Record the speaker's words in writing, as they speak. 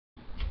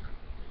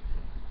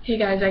Hey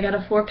guys, I got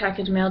a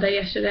 4-package Mailday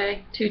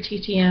yesterday, 2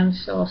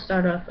 TTMs, so I'll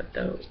start off with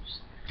those.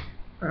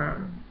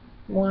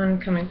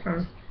 One coming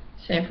from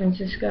San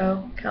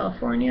Francisco,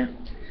 California,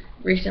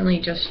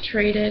 recently just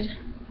traded.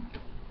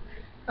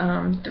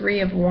 3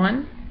 of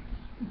 1,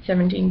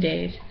 17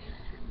 days.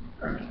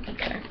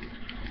 Okay.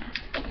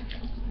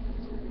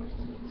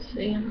 Let's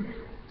see.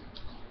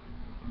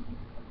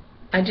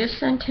 I just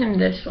sent him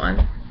this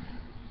one,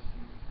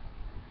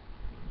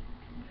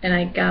 and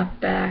I got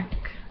back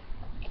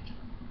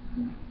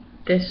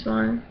this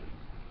one,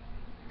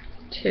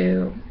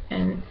 2,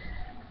 and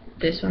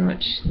this one,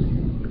 which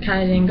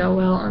kind of didn't go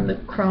well on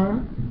the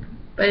Chrome,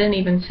 but I didn't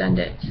even send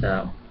it,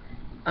 so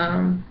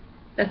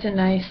that's a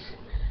nice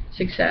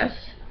success.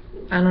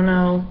 I don't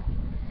know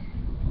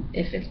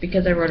if it's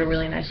because I wrote a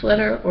really nice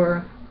letter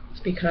or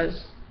it's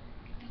because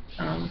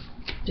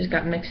just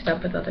got mixed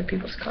up with other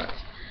people's cards.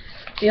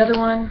 The other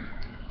one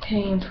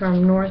came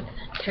from North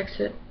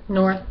Texas.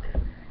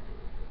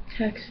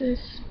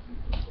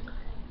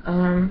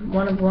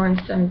 1 of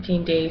 1,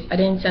 17 days. I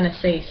didn't send a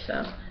safe,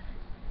 so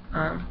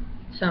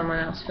someone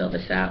else filled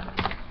this out.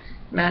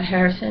 Matt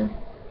Harrison.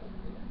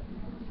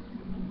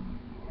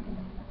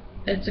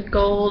 It's a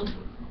gold,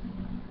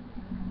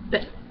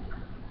 but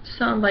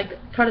some like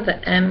part of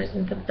the M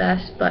isn't the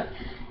best, but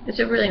it's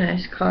a really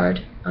nice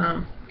card.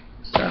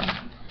 So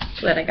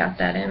glad I got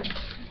that in.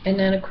 And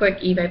then a quick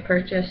eBay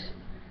purchase.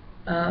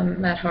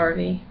 Matt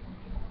Harvey.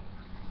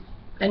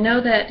 I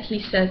know that he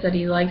says that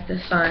he likes the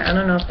sign. I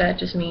don't know if that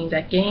just means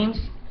at games.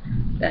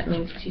 That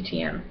means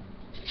TTM.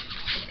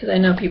 Because I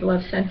know people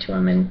have sent to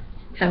him and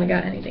haven't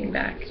got anything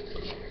back.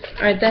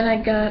 Alright, then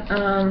I got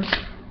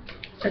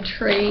a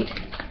trade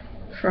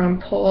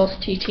from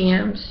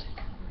PaulsTTMs.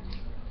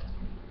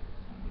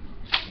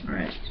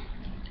 Alright.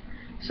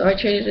 So I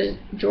traded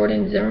a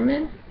Jordan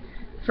Zimmerman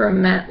for a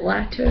Matt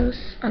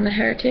Latos on the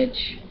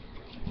Heritage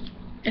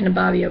and a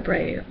Bobby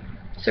Abreu.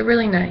 So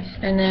really nice.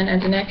 And then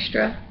as an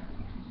extra,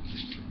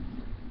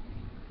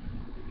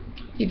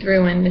 he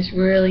threw in this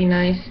really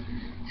nice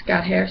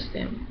Scott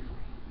Hairston.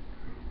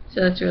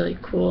 So that's really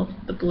cool,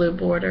 the blue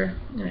border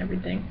and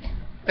everything.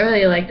 I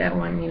really like that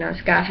one. You know,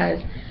 Scott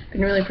has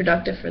been really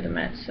productive for the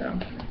Mets, so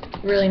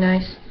really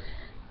nice.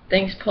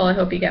 Thanks, Paul. I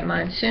hope you get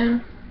mine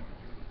soon.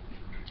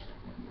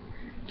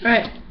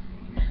 Alright,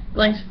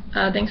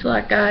 thanks a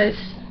lot, guys.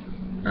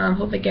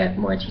 Hope I get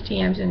more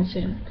TTMs in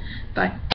soon. Bye.